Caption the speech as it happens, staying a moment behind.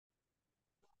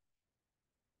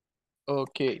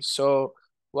Okay, so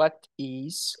what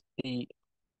is the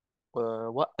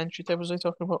what entry type was I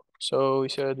talking about? So we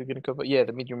said we're gonna cover, yeah,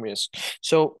 the medium risk.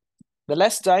 So the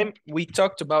last time we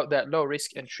talked about that low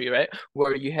risk entry, right?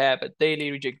 Where you have a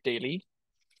daily reject daily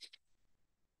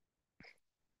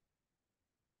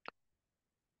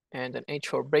and an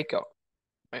H4 breakout,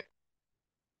 right?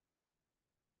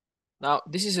 Now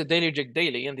this is a daily reject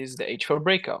daily and this is the H4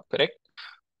 breakout, correct?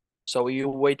 So you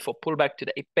wait for pullback to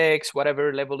the apex,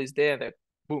 whatever level is there, that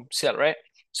boom, sell, right?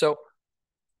 So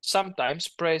sometimes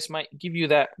price might give you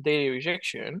that daily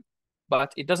rejection,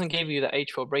 but it doesn't give you the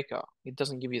H4 breakout. It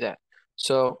doesn't give you that.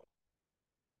 So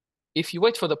if you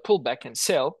wait for the pullback and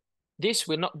sell, this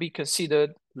will not be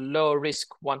considered low risk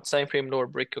one time frame lower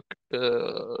breakout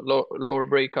lower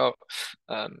breakout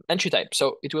entry type.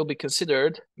 So it will be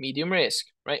considered medium risk,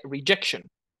 right? Rejection,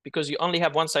 because you only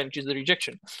have one side, which is the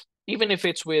rejection. Even if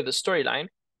it's with a storyline,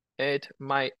 it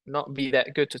might not be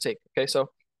that good to take. Okay, so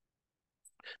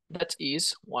that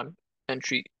is one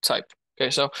entry type. Okay,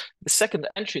 so the second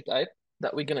entry type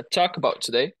that we're gonna talk about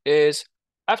today is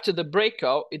after the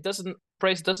breakout,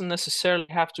 price doesn't necessarily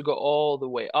have to go all the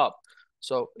way up.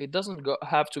 So it doesn't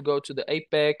have to go to the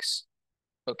apex,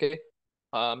 okay,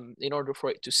 in order for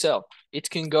it to sell.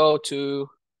 It can go to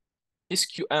this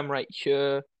QM right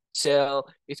here, sell.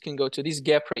 It can go to this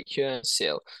gap right here and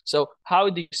sell. So how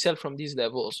do you sell from these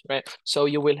levels, right? So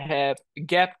you will have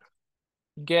gap,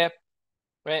 gap,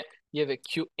 right? You have a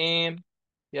QM,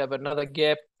 you have another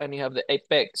gap, and you have the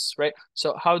apex, right?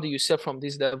 So how do you sell from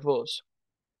these levels?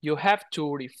 You have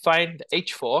to refine the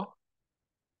H4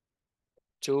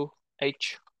 to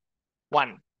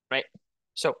H1, right?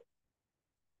 So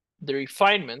the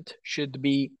refinement should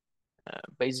be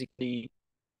basically,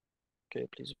 okay,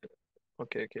 please,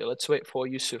 okay, let's wait for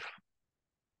Yusuf.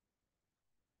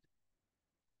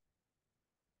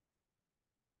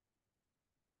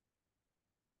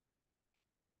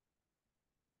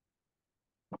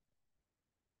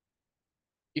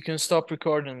 You can stop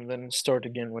recording and then start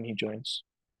again when he joins.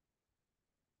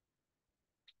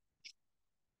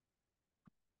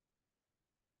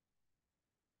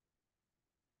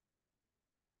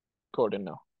 Recording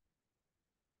now.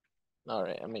 All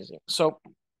right, amazing. So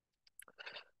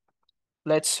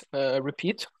let's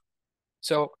repeat.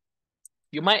 So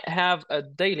you might have a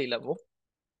daily level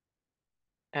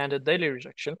and a daily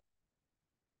rejection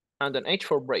and an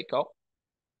H4 breakout,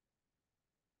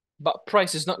 but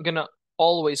price is not gonna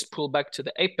always pull back to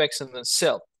the apex and then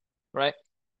sell, right?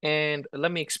 And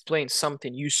let me explain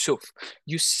something, Yusuf.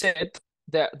 You said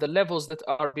that the levels that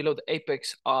are below the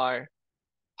apex are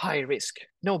high risk.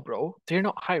 No, bro, they're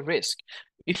not high risk.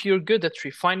 If you're good at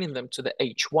refining them to the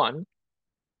H1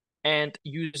 and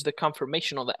use the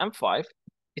confirmation on the M5,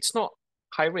 it's not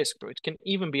high risk, bro. It can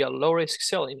even be a low risk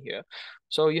sell in here.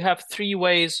 So you have three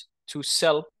ways to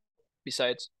sell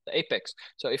besides the apex.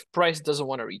 So if price doesn't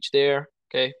want to reach there,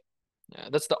 okay,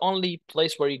 that's the only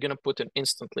place where you're gonna put an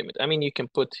instant limit. I mean, you can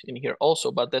put in here also,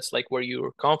 but that's like where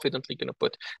you're confidently gonna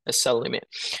put a sell limit.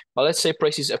 But let's say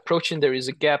price is approaching, there is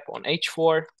a gap on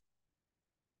H4,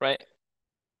 right?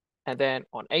 And then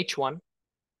on H1,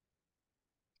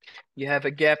 you have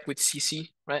a gap with CC,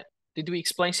 right? Did we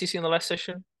explain CC in the last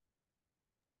session?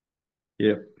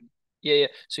 Yeah. Yeah.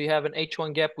 So you have an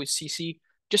H1 gap with CC.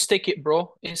 Just take it,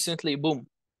 bro. Instantly, boom.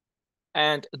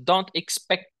 And don't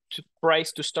expect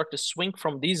price to start to swing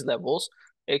from these levels,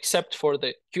 except for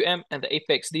the QM and the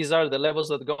apex. These are the levels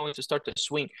that are going to start to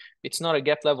swing. It's not a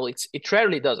gap level. It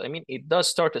rarely does. I mean, it does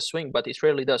start to swing, but it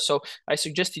rarely does. So I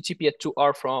suggest you TP at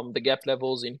 2R from the gap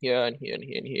levels in here and here and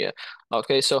here and here.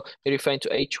 Okay, so you're referring to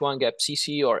H1 gap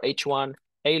CC or H1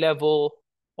 A level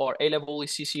or A level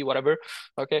is CC, whatever.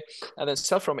 Okay, and then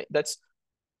sell from it. That's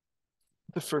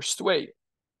the first way.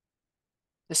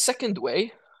 The second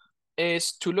way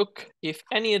is to look if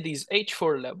any of these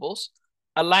H4 levels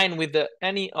align with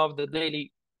any of the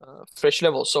daily fresh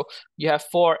levels. So you have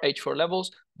 4 H4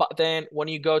 levels, but then when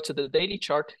you go to the daily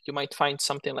chart, you might find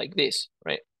something like this,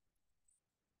 right?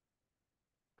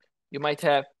 You might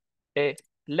have a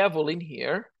level in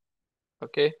here,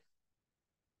 okay?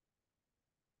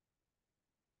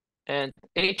 And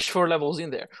H4 levels in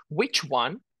there. Which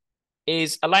one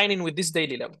is aligning with this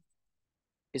daily level?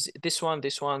 Is it this one,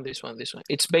 this one, this one, this one?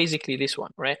 It's basically this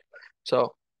one, right?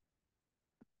 So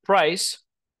price,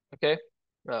 okay,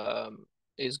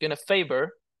 is going to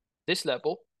favor this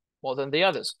level more than the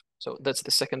others. So that's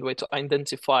the second way to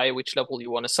identify which level you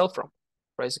want to sell from.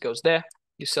 Price goes there,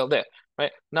 you sell there,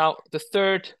 right? Now, the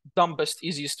third, dumbest,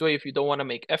 easiest way if you don't want to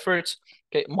make efforts,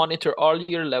 okay, monitor all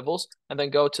your levels and then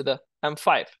go to the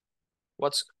M5.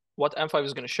 What M5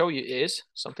 is going to show you is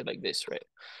something like this, right?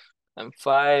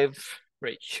 M5,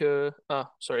 right here.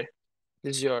 Sorry.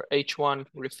 This is your H1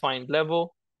 refined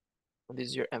level. And this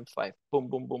is your M5. Boom,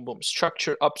 boom, boom, boom.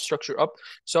 Structure up, structure up.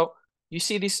 So you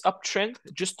see this uptrend,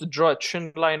 just to draw a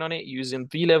trend line on it using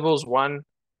V levels, 1,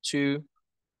 2,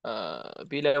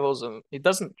 B levels, and it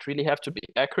doesn't really have to be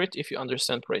accurate if you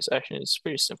understand price action. It's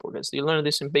very simple, guys. You learn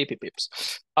this in baby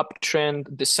pips.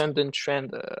 Uptrend, descendant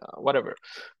trend, whatever.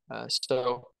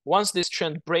 So once this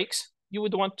trend breaks, you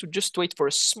would want to just wait for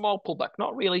a small pullback,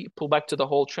 not really pull back to the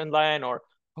whole trend line or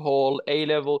whole A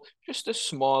level, just a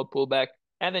small pullback,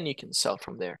 and then you can sell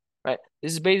from there, right?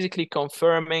 This is basically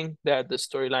confirming that the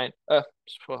storyline, what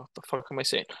the fuck am I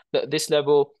saying? That this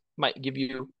level might give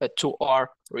you a 2R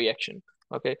reaction.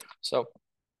 Okay, so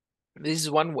this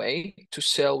is one way to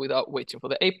sell without waiting for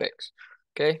the apex.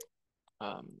 Okay.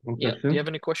 Yeah. Do you have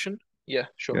any question? Yeah,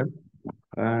 sure. Yeah.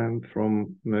 And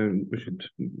we should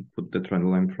put the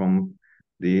trend line from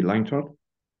the line chart.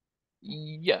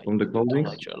 Yeah. From the closing.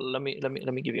 Let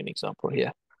me give you an example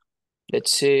here.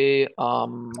 Let's say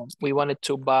we wanted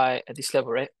to buy at this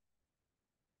level, right?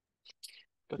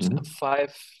 Go to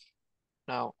M5.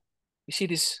 Now you see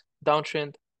this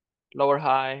downtrend, lower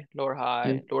high, lower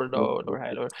high, lower low, lower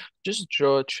high, lower. Just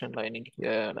draw a trend line in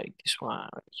here, like this one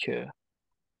right here.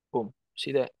 Boom.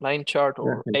 See that line chart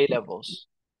or A levels.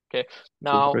 Okay.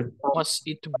 Now once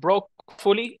it broke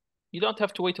fully, you don't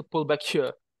have to wait to pull back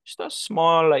here. Just a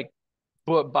small like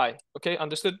buy. Okay,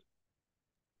 understood?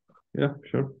 Yeah,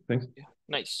 sure. Thanks. Yeah.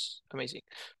 Nice. Amazing.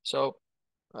 So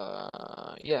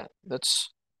yeah,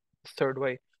 that's the third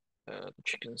way that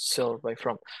you can sell by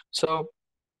from. So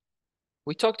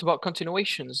we talked about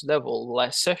continuations level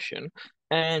last session,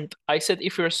 and I said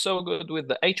if you're so good with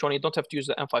the H1, you don't have to use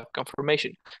the M5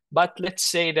 confirmation. But let's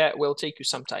say that will take you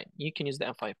some time. You can use the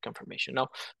M5 confirmation. Now,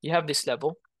 you have this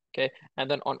level, okay? And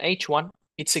then on H1,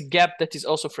 it's a gap that is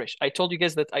also fresh. I told you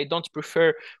guys that I don't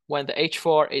prefer when the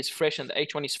H4 is fresh and the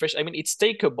H1 is fresh. I mean, it's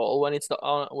takeable when it's the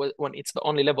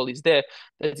only level is there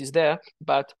that is there,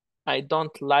 but I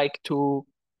don't like to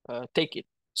take it.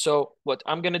 So what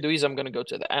I'm going to do is I'm going to go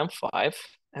to the M5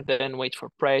 and then wait for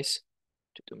price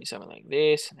to do me something like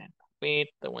this and then wait.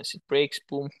 Then once it breaks,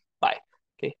 boom, buy.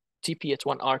 Okay, TP at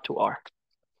 1R, 2R.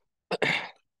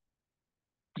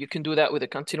 You can do that with the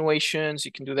continuations.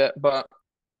 You can do that, but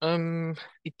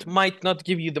it might not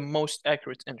give you the most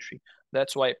accurate entry.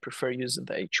 That's why I prefer using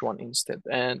the H1 instead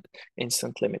and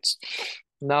instant limits.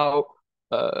 Now,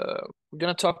 we're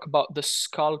going to talk about the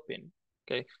scalping.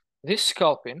 Okay, this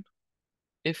scalping,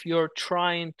 if you're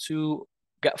trying to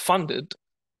get funded,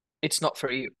 it's not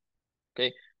for you.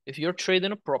 Okay. If you're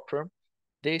trading a prop firm,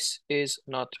 this is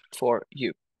not for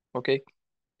you. Okay.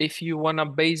 If you want to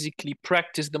basically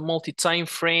practice the multi-time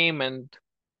frame and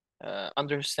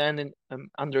understand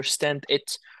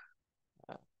it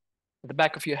at the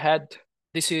back of your head,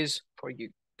 this is for you.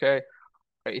 Okay.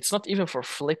 It's not even for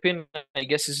flipping. I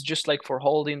guess it's just like for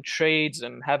holding trades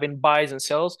and having buys and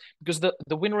sells, because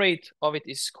the win rate of it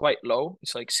is quite low.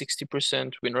 It's like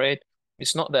 60% win rate.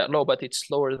 It's not that low, but it's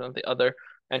lower than the other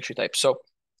entry types. So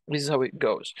this is how it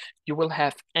goes. You will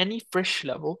have any fresh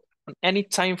level on any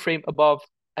time frame above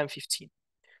M15.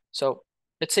 So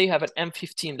let's say you have an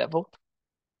M15 level.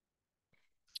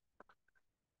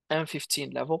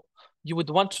 M15 level. You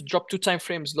would want to drop 2 time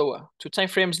frames lower. 2 time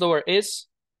frames lower is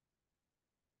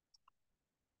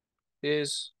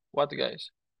what, guys?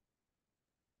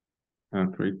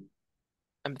 M3.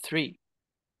 M3.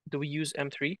 Do we use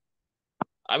M3?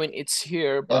 I mean, it's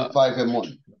here, but M5,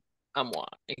 M1. M1,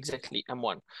 exactly,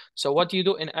 M1. So what do you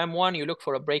do in M1? You look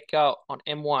for a breakout on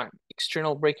M1,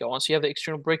 external breakout. Once you have the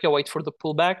external breakout, wait for the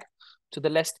pullback to the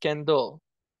last candle,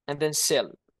 and then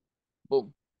sell.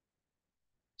 Boom.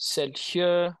 Sell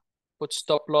here, put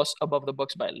stop loss above the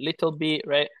box by a little bit,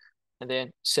 right? And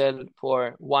then sell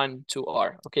for 1,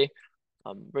 2R. Okay.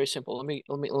 Very simple. Let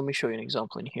me show you an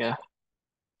example in here.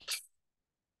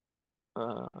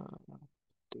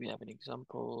 Do we have an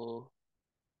example?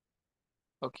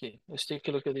 Okay, let's take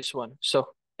a look at this one. So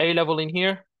A level in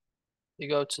here, you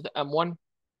go to the M1,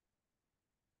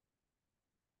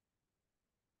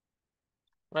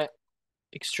 right?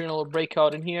 External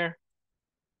breakout in here,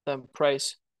 then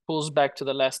price pulls back to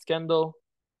the last candle,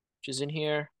 which is in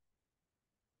here,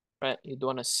 right? You don't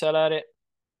want to sell at it,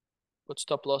 put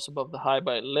stop loss above the high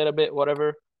by a little bit,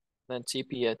 whatever, then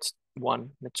TP at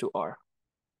 1 and 2R.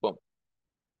 Boom.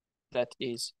 That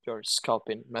is your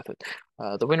scalping method.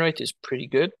 The win rate is pretty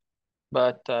good,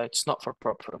 but it's not for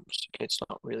prop firms. Okay, it's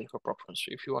not really for prop firms.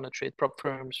 So if you want to trade prop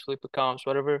firms, flip accounts,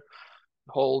 whatever,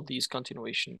 hold these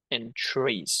continuation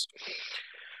entries.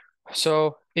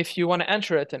 So if you want to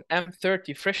enter at an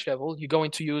M30 fresh level, you're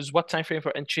going to use what time frame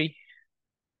for entry?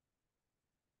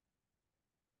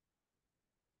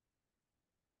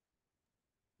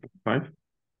 M5.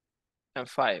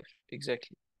 M5,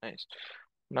 exactly. Nice.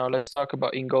 Now let's talk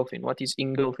about engulfing. What is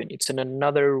engulfing? It's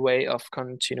another way of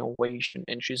continuation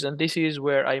entries, and this is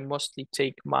where I mostly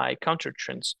take my counter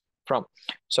trends from.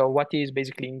 So what is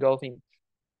basically engulfing?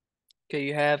 Okay,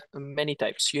 you have many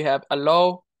types. You have a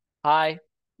low, high,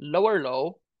 lower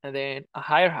low, and then a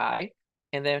higher high,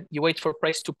 and then you wait for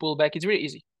price to pull back. It's really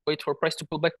easy. Wait for price to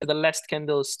pull back to the last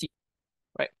candlestick,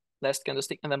 right? Last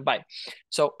candlestick, and then buy.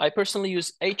 So I personally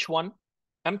use H1,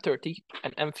 M30,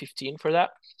 and M15 for that.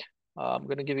 I'm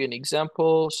gonna give you an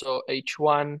example. So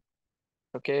H1,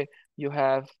 okay, you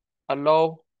have a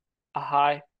low, a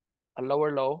high, a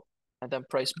lower low, and then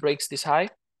price breaks this high.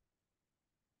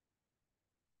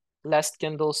 Last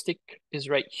candlestick is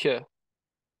right here.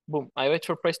 Boom, I wait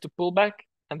for price to pull back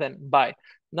and then buy.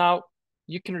 Now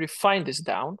you can refine this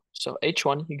down. So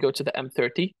H1, you go to the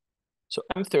M30. So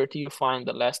M30, you find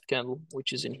the last candle,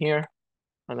 which is in here,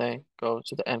 and then go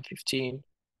to the M15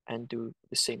 and do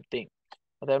the same thing.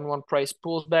 And then when price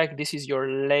pulls back, this is your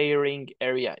layering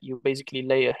area. You basically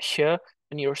layer here,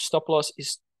 and your stop loss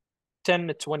is 10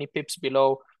 to 20 pips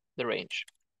below the range.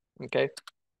 Okay.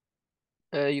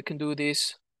 You can do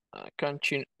this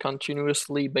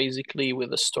continuously, basically with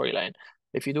the storyline.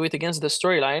 If you do it against the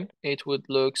storyline, it would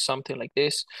look something like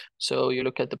this. So you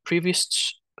look at the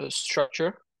previous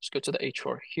structure. Let's go to the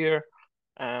H4 here.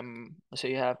 So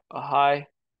you have a high,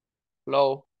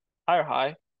 low, higher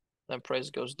high, then price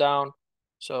goes down.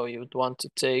 So you would want to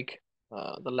take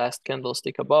the last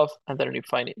candlestick above and then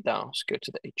refine it down. Let's go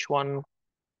to the H1.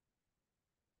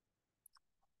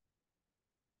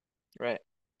 Right,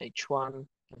 H1, and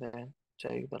then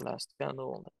take the last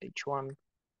candle on the H1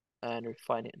 and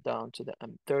refine it down to the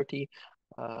M30.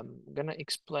 I'm gonna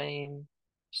explain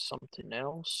something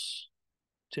else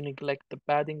to neglect the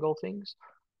bad engulfings.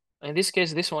 In this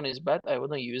case, this one is bad. I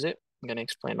wouldn't use it. I'm gonna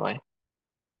explain why.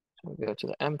 So go to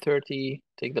the M30,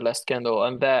 take the last candle,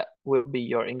 and that will be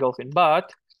your engulfing.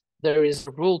 But there is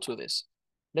a rule to this.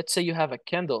 Let's say you have a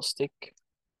candlestick,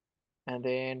 and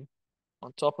then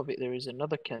on top of it, there is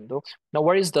another candle. Now,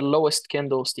 where is the lowest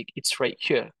candlestick? It's right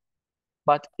here.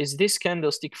 But is this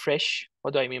candlestick fresh?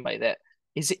 What do I mean by that?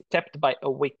 Is it tapped by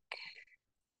a wick?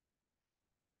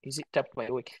 Is it tapped by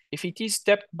a wick? If it is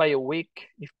tapped by a wick,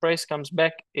 if price comes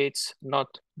back, it's not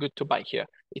good to buy here.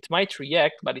 It might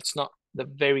react, but it's not the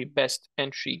very best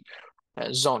entry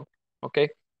zone, okay?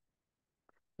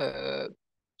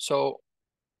 So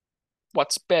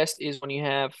what's best is when you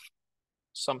have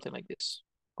something like this.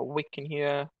 A wick in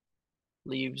here,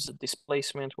 leaves a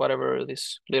displacement, whatever,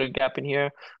 this little gap in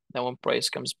here. Then when price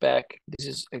comes back, this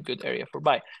is a good area for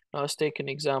buy. Now let's take an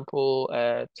example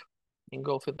at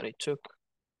Engulf that I took.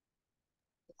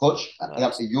 Coach,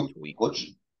 coach.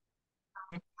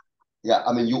 Yeah,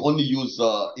 I mean, you only use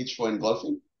H4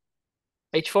 engulfing?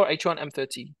 H4, H1,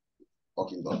 M30.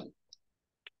 Okay, engulfing.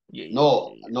 Yeah,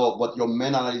 no, but your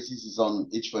main analysis is on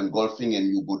H4 engulfing and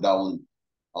you go down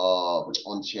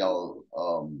until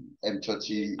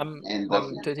M30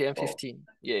 engulfing. M30, M15.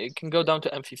 Oh. Yeah, you can go down to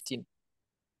M15.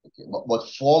 Okay, but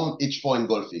from H4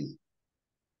 engulfing.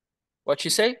 What you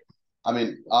say? I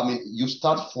mean, you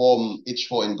start from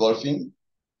H4 engulfing.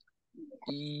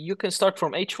 You can start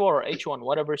from H4 or H1,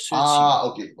 whatever suits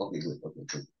you. Okay,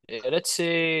 good. Yeah, let's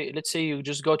say you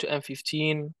just go to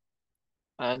M15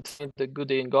 and find the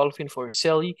good engulfing for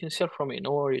sell. You can sell from it,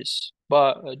 no worries.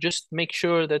 But just make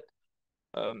sure that,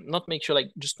 not make sure,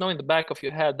 like just know in the back of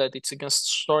your head that it's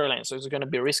against storyline, so it's going to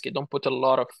be risky. Don't put a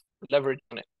lot of leverage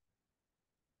on it.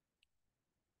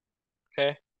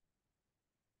 Okay.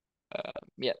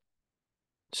 Yeah.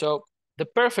 So the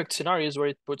perfect scenario is where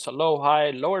it puts a low, high,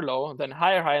 lower low, then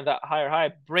higher high, and that higher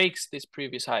high breaks this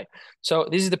previous high. So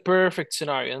this is the perfect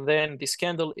scenario. And then this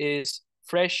candle is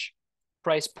fresh,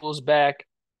 price pulls back,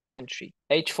 entry.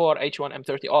 H4, H1,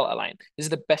 M30, all aligned. This is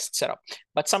the best setup.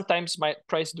 But sometimes my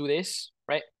price do this,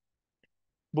 right?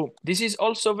 Boom. This is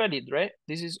also valid, right?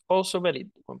 This is also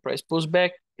valid. When price pulls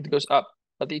back, it goes up.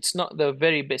 But it's not the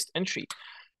very best entry.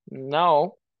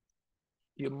 Now,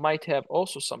 you might have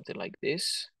also something like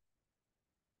this.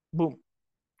 Boom.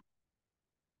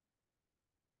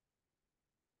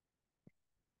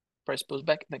 Price pulls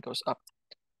back, then goes up.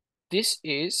 This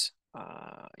is,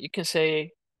 you can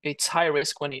say it's high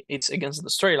risk when it's against the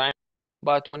storyline,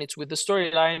 but when it's with the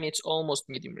storyline, it's almost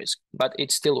medium risk, but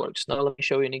it still works. Now let me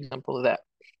show you an example of that.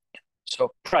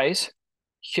 So price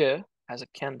here has a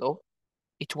candle.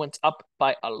 It went up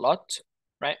by a lot,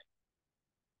 right?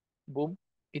 Boom,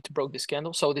 it broke this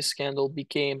candle. So this candle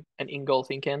became an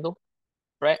engulfing candle,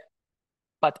 right?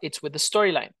 But it's with the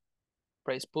storyline.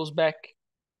 Price pulls back,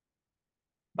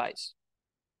 buys,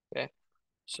 okay?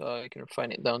 So you can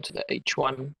refine it down to the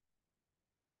H1.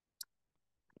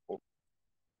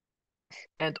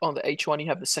 And on the H1, you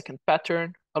have the second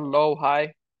pattern, a low,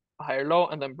 high, a higher low,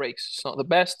 and then breaks. It's not the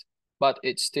best, but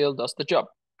it still does the job.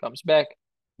 Comes back,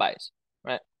 buys,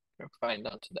 right? You're fine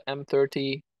down to the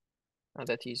M30, and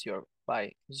that is your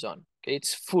buy zone. Okay,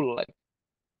 it's full, like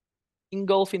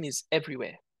engulfing is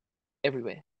everywhere,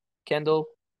 everywhere. Candle,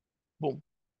 boom,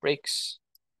 breaks,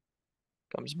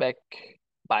 comes back,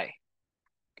 buy.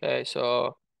 Okay,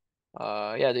 so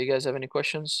yeah, do you guys have any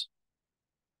questions?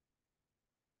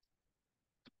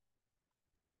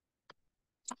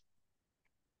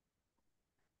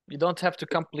 You don't have to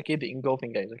complicate the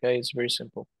engulfing, guys, okay? It's very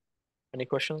simple. Any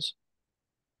questions?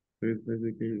 So it's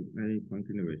basically a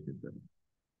continuation then.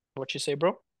 What you say,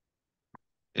 bro?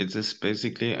 It is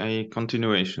basically a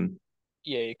continuation.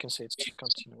 Yeah, you can say it's a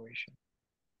continuation.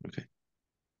 Okay.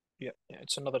 Yeah,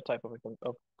 it's another type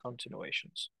of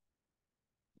continuations.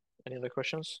 Any other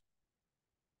questions?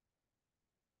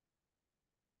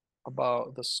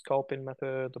 About the scalping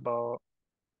method, about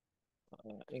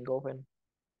engulfing?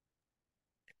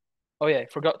 Oh yeah, I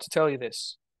forgot to tell you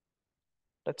this.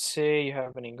 Let's say you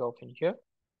have an engulfing here,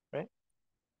 right?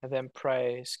 And then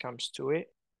price comes to it.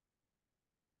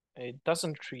 It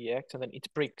doesn't react and then it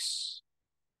breaks.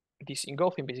 This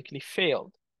engulfing basically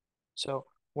failed. So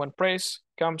when price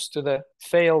comes to the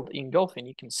failed engulfing,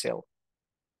 you can sell.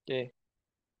 Okay,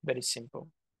 very simple.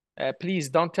 Please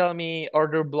don't tell me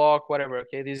order block, whatever.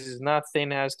 Okay, this is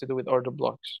nothing has to do with order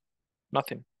blocks.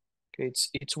 Nothing. Okay,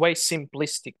 it's way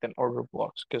simplistic than order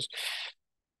blocks because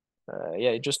yeah,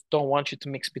 I just don't want you to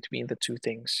mix between the two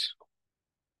things.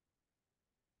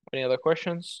 Any other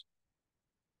questions?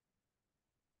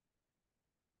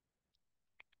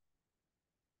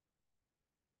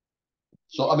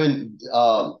 So I mean,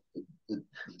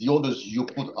 the orders you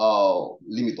put are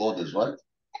limit orders, right?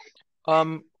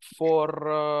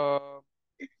 For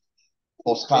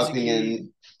scalping basically,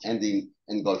 and the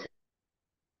engulfing.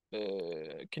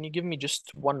 can you give me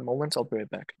just one moment? I'll be right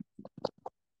back.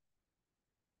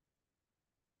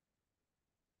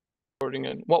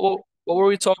 What were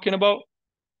we talking about?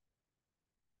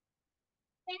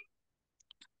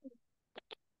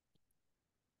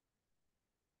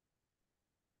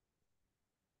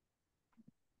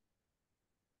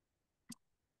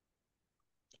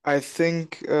 I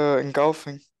think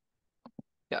engulfing.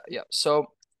 Yeah. So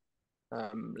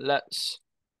let's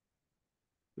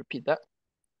repeat that.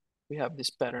 We have this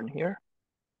pattern here.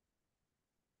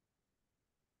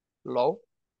 Low,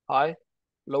 high,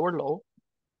 lower low.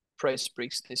 Price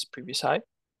breaks this previous high.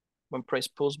 When price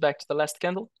pulls back to the last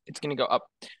candle, it's gonna go up.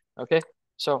 Okay,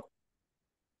 so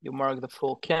you mark the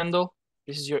full candle.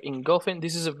 This is your engulfing.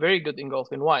 This is a very good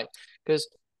engulfing. Why? Because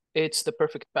it's the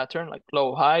perfect pattern, like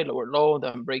low, high, lower, low,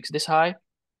 then breaks this high,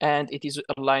 and it is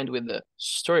aligned with the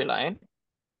storyline,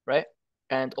 right?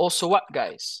 And also what,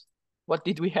 guys? What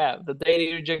did we have? The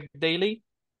daily reject daily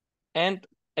and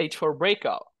H4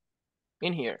 breakout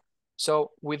in here.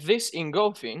 So with this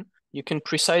engulfing, you can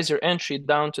precise your entry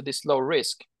down to this low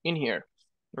risk in here,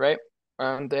 right?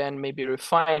 And then maybe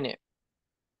refine it,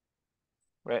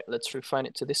 right? Let's refine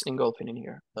it to this engulfing in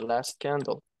here, the last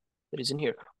candle that is in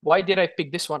here. Why did I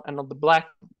pick this one and not the black?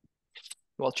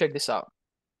 Well, check this out.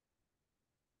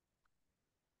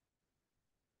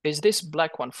 Is this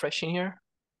black one fresh in here?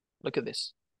 Look at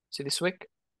this. See this wick?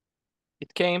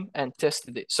 It came and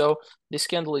tested it. So this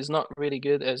candle is not really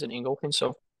good as an engulfing.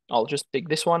 So I'll just pick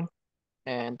this one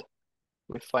and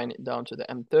refine it down to the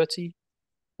M30.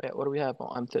 Right, what do we have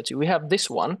on M30? We have this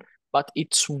one, but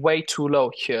it's way too low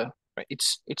here. Right,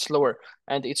 it's lower,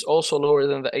 and it's also lower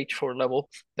than the H4 level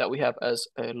that we have as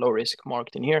a low risk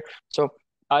marked in here. So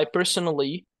I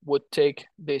personally would take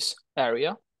this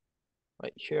area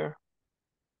right here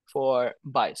for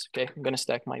buys. Okay, I'm gonna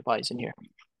stack my buys in here.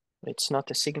 It's not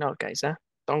a signal, guys. Huh?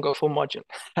 Don't go full margin.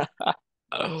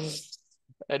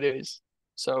 Anyways,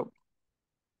 so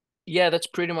yeah, that's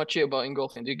pretty much it about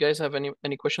engulfing. Do you guys have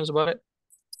any questions about it?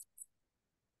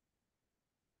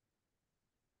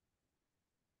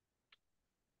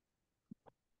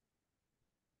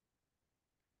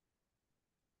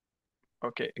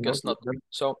 Okay, I guess not.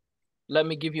 So let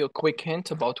me give you a quick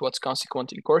hint about what's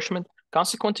consequent encouragement.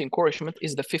 Consequent encouragement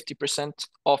is the 50%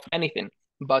 of anything,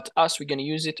 but us, we're going to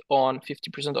use it on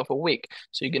 50% of a wick.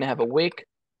 So you're going to have a wick,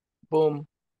 boom,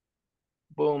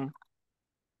 boom,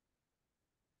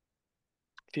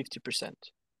 50%,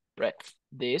 right?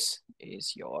 This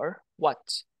is your what?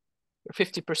 Your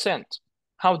 50%.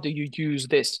 How do you use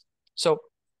this? So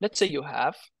let's say you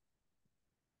have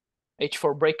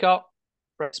H4 breakout,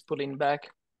 price pulling back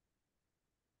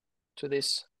to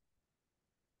this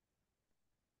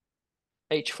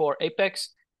H4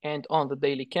 apex, and on the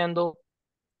daily candle,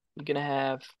 you're gonna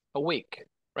have a wick,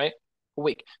 right?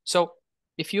 wick. So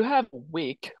if you have a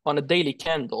wick on a daily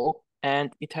candle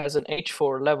and it has an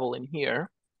H4 level in here,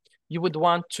 you would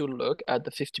want to look at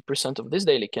the 50% of this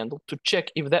daily candle to check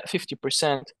if that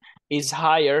 50% is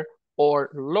higher or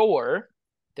lower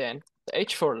than the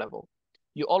H4 level.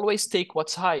 You always take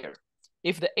what's higher.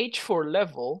 If the H4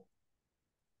 level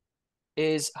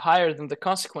is higher than the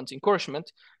consequent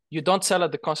encouragement, you don't sell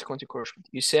at the consequent encouragement.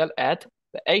 You sell at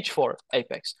the H4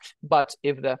 apex. But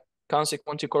if the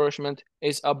consequent encouragement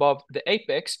is above the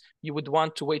apex, you would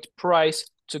want to wait price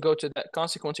to go to that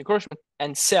consequent encouragement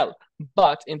and sell.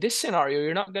 But in this scenario,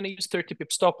 you're not going to use 30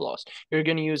 pip stop loss. You're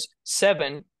going to use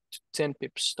 7 to 10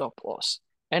 pip stop loss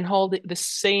and hold it the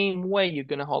same way you're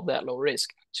going to hold that low risk.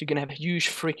 So you're going to have a huge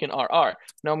freaking RR.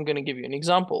 Now I'm going to give you an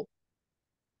example.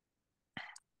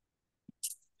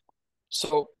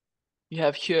 So you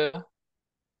have here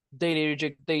daily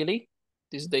reject daily,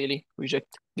 this daily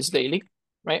reject this daily,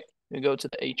 right? You go to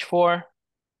the H4.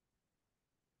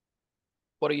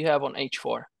 What do you have on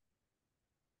H4?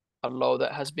 A low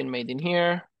that has been made in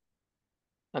here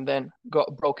and then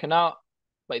got broken out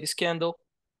by this candle,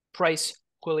 price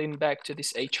pulling back to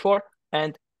this H4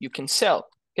 and you can sell,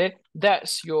 okay?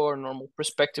 That's your normal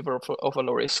perspective of a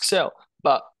low risk sell.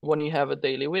 But when you have a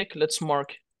daily wick, let's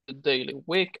mark the daily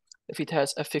wick if it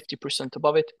has a 50%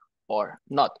 above it or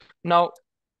not. Now,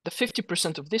 the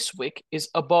 50% of this wick is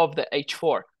above the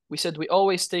H4. We said we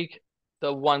always take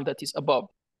the one that is above.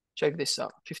 Check this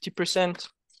out, 50%,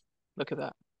 look at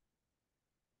that.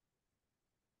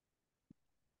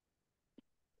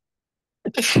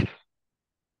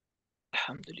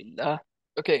 Alhamdulillah.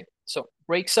 Okay, so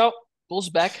breaks out, pulls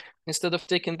back. Instead of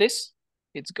taking this,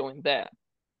 it's going there.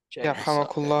 Check this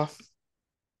out, guys.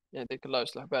 يهديك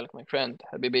يصلح بالك, my friend,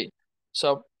 Habibi.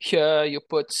 So here you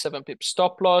put 7 pip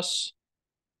stop loss.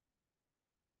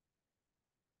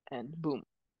 And boom.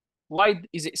 Why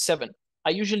is it 7?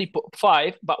 I usually put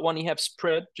 5, but when you have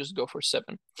spread, just go for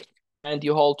 7. And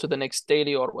you hold to the next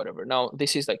daily or whatever. Now,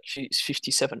 this is like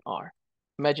 57R.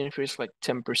 Imagine if it's like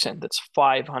 10%. That's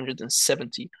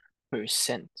 570%.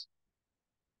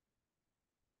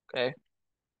 Okay.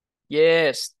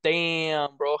 Yes,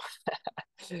 damn, bro.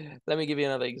 Let me give you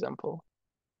another example.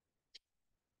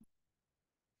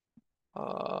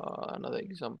 Another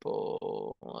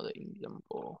example.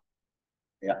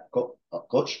 Yeah,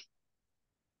 coach.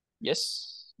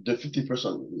 Yes. The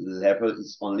 50% level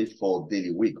is only for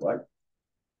daily wick, right?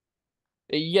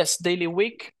 Yes, daily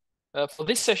wick. For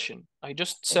this session, I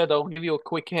just said I'll give you a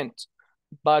quick hint.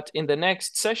 But in the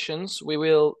next sessions, we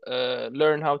will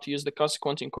learn how to use the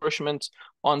consequent encouragement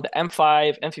on the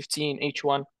M5, M15,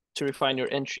 H1 to refine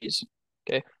your entries.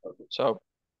 Okay. So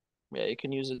yeah, you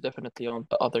can use it definitely on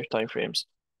the other time frames.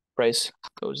 Price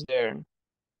goes there and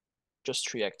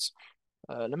just reacts.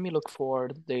 Let me look for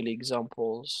the daily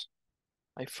examples.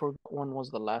 I forgot one was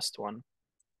the last one.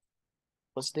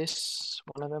 Was this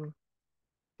one of them?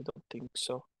 I don't think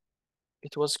so.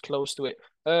 It was close to it.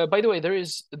 By the way, there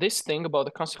is this thing about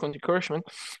the consequent encouragement.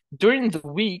 During the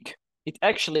week, it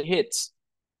actually hits.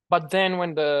 But then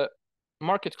when the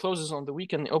market closes on the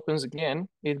weekend and opens again,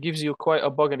 it gives you quite a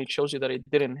bug and it shows you that it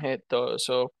didn't hit.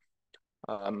 So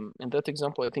in that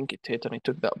example, I think it hit and I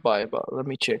took that buy, but let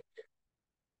me check.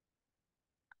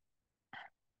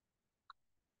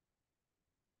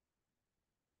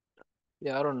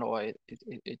 Yeah, I don't know why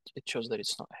it shows that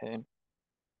it's not hitting.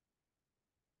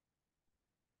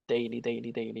 Daily.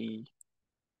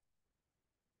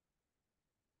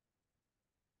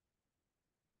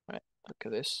 Right, look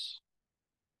at this.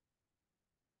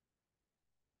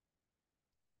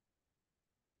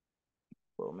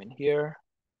 Boom in here.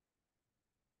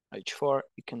 H4,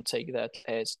 you can take that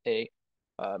as a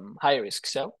high risk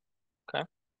sell. Okay,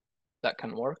 that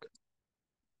can work.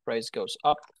 Price goes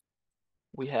up.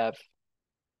 We have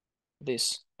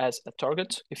this as a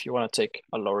target. If you want to take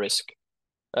a low risk,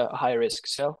 high risk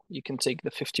sell, you can take the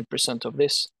 50% of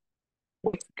this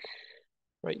wick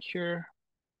right here.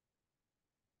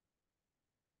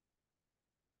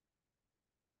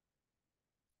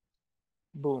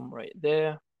 Boom, right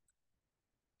there.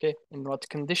 Okay, in what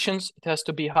conditions? It has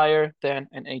to be higher than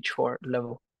an H4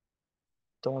 level.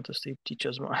 Don't want to sleep, teach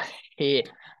us more.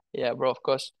 Yeah, bro, of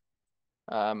course.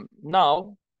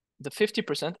 Now, the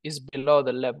 50% is below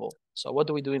the level. So what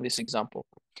do we do in this example?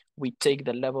 We take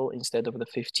the level instead of the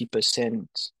 50%,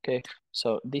 okay?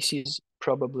 So this is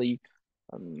probably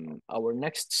our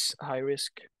next high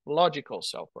risk logical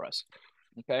sell for us,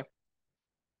 okay?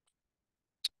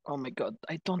 Oh my God,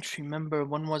 I don't remember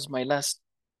when was my last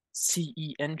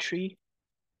CE entry.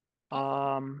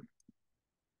 Yeah,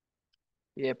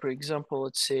 for example,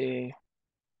 let's say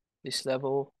this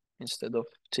level instead of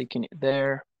taking it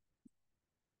there.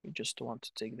 We just want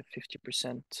to take the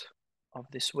 50% of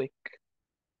this wick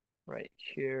right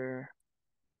here,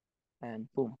 and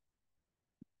boom,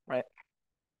 right?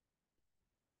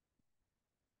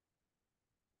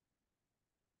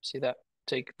 See that?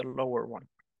 Take the lower one.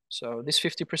 So this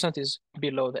 50% is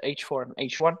below the H4 and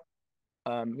H1.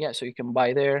 Yeah, so you can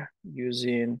buy there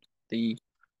using the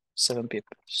 7 pip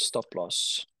stop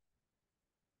loss.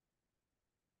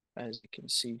 As you can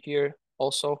see here,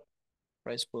 also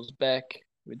price pulls back.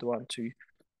 We'd want to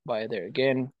buy there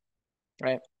again,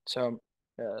 right? So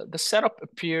the setup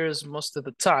appears most of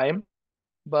the time,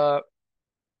 but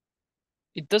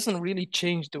it doesn't really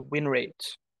change the win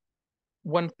rate.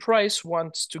 When price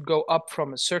wants to go up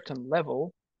from a certain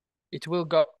level, it will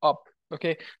go up,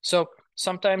 okay? So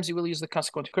sometimes you will use the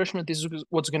consequent encouragement. This is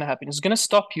what's going to happen. It's going to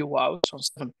stop you out on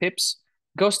 7 pips,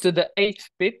 goes to the 8th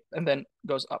pip, and then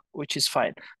goes up, which is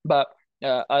fine. But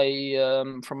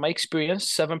from my experience,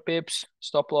 7 pips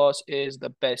stop loss is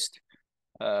the best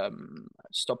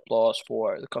stop loss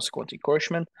for the consequent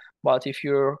encouragement. But if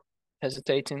you're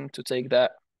hesitating to take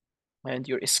that and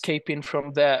you're escaping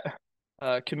from that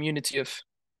community of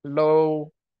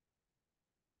low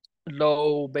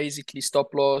basically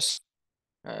stop loss,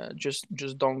 just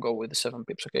don't go with the 7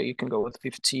 pips, okay? You can go with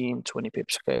 15, 20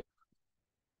 pips, okay?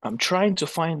 I'm trying to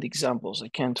find examples. I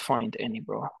can't find any,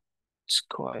 bro. It's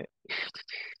quite...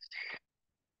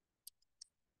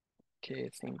 Okay, I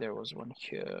think there was one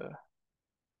here.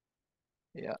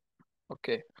 Yeah,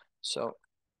 okay. So,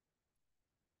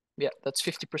 yeah, that's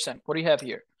 50%. What do you have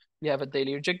here? You have a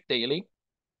daily reject daily.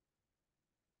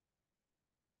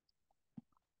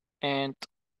 And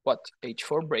what?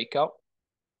 H4 breakout.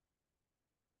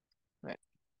 Right.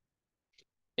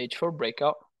 H4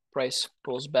 breakout. Price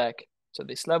pulls back to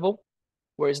this level.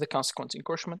 Where is the consequent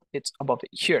encouragement? It's above it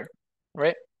here,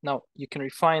 right? Now you can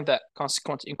refine that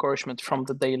consequent encouragement from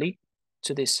the daily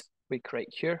to this wick right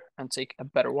here and take a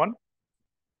better one.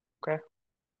 Okay.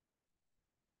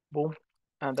 Boom.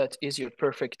 And that is your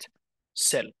perfect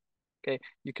sell. Okay.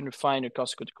 You can refine your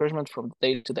consequent encouragement from the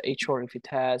daily to the H4 if it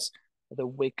has the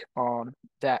wick on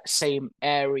that same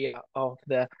area of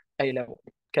the A level.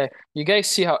 Okay. You guys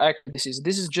see how accurate this is.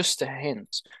 This is just a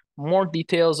hint. More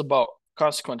details about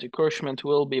consequent encouragement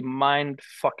will be mind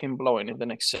fucking blowing in the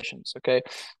next sessions, okay?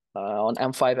 On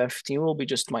M5, M15 will be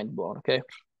just mind blown, okay?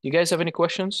 You guys have any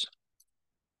questions?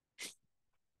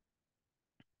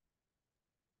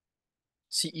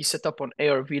 CE setup on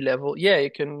ARV level. Yeah,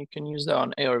 you can use that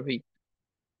on ARV.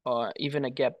 Even a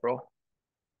gap, bro.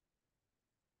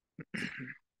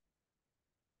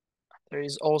 There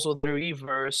is also the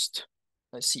reversed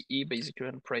CE, basically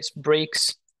when price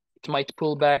breaks, it might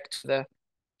pull back to the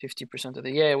 50% of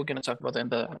the, yeah, we're gonna talk about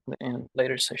that in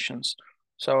later sessions.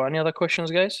 So any other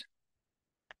questions, guys?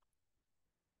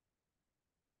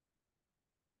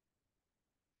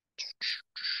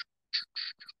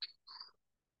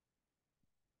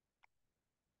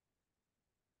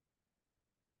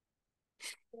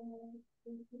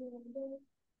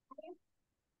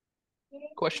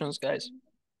 Questions, guys?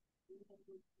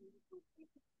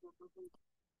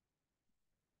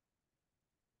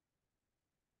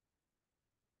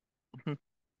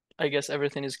 I guess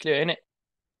everything is clear, innit?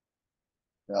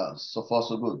 Yeah, so far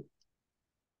so good.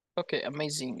 Okay,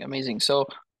 amazing, amazing. So,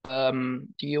 do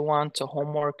you want a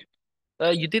homework?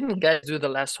 You didn't guys do the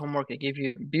last homework I gave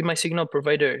you. Be my signal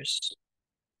providers.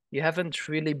 You haven't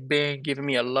really been giving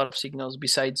me a lot of signals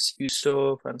besides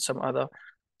Yusuf and some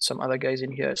other guys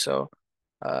in here. So,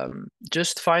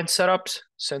 just find setups,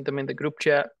 send them in the group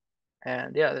chat,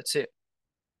 and yeah, that's it.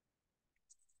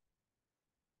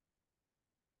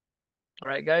 All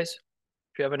right, guys.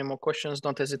 If you have any more questions,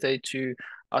 don't hesitate to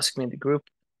ask me in the group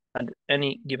at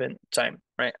any given time.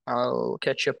 Right? I'll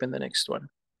catch you up in the next one.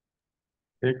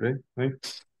 Okay, great.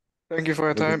 Thanks. Thank you for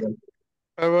your time.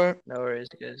 Bye bye. No worries,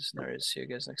 guys. No worries. See you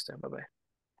guys next time. Bye bye.